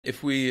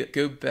If we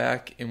go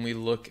back and we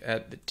look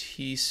at the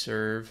T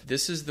serve,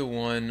 this is the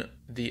one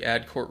the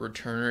ad court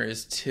returner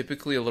is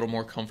typically a little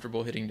more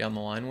comfortable hitting down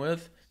the line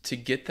with. To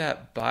get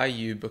that by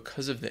you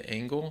because of the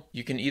angle,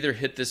 you can either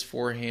hit this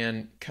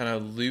forehand kind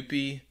of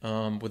loopy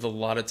with a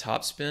lot of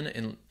topspin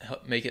and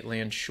make it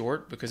land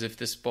short, because if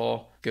this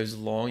ball goes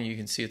long, you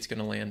can see it's going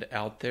to land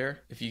out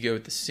there. If you go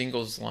with the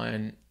singles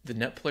line, the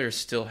net player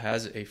still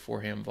has a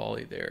forehand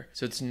volley there.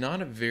 So it's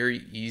not a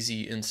very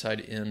easy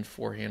inside-in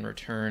forehand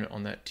return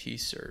on that T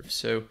serve.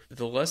 So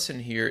the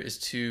lesson here is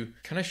to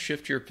kind of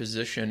shift your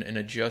position and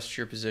adjust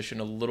your position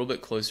a little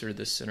bit closer to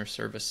the center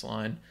service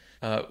line.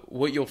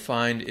 What you'll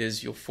find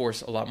is you'll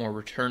force a lot more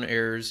return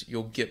errors.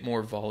 You'll get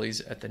more volleys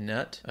at the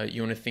net.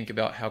 You want to think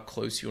about how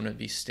close you want to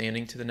be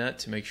standing to the net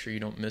to make sure you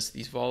don't miss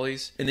these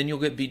volleys. And then you'll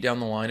get beat down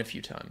the line a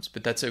few times,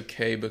 but that's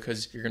okay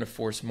because you're going to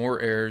force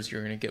more errors.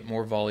 You're going to get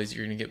more volleys.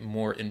 You're going to get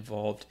more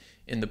involved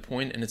in the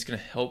point, and it's going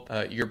to help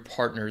your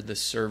partner, the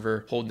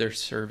server, hold their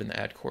serve in the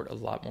ad court a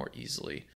lot more easily.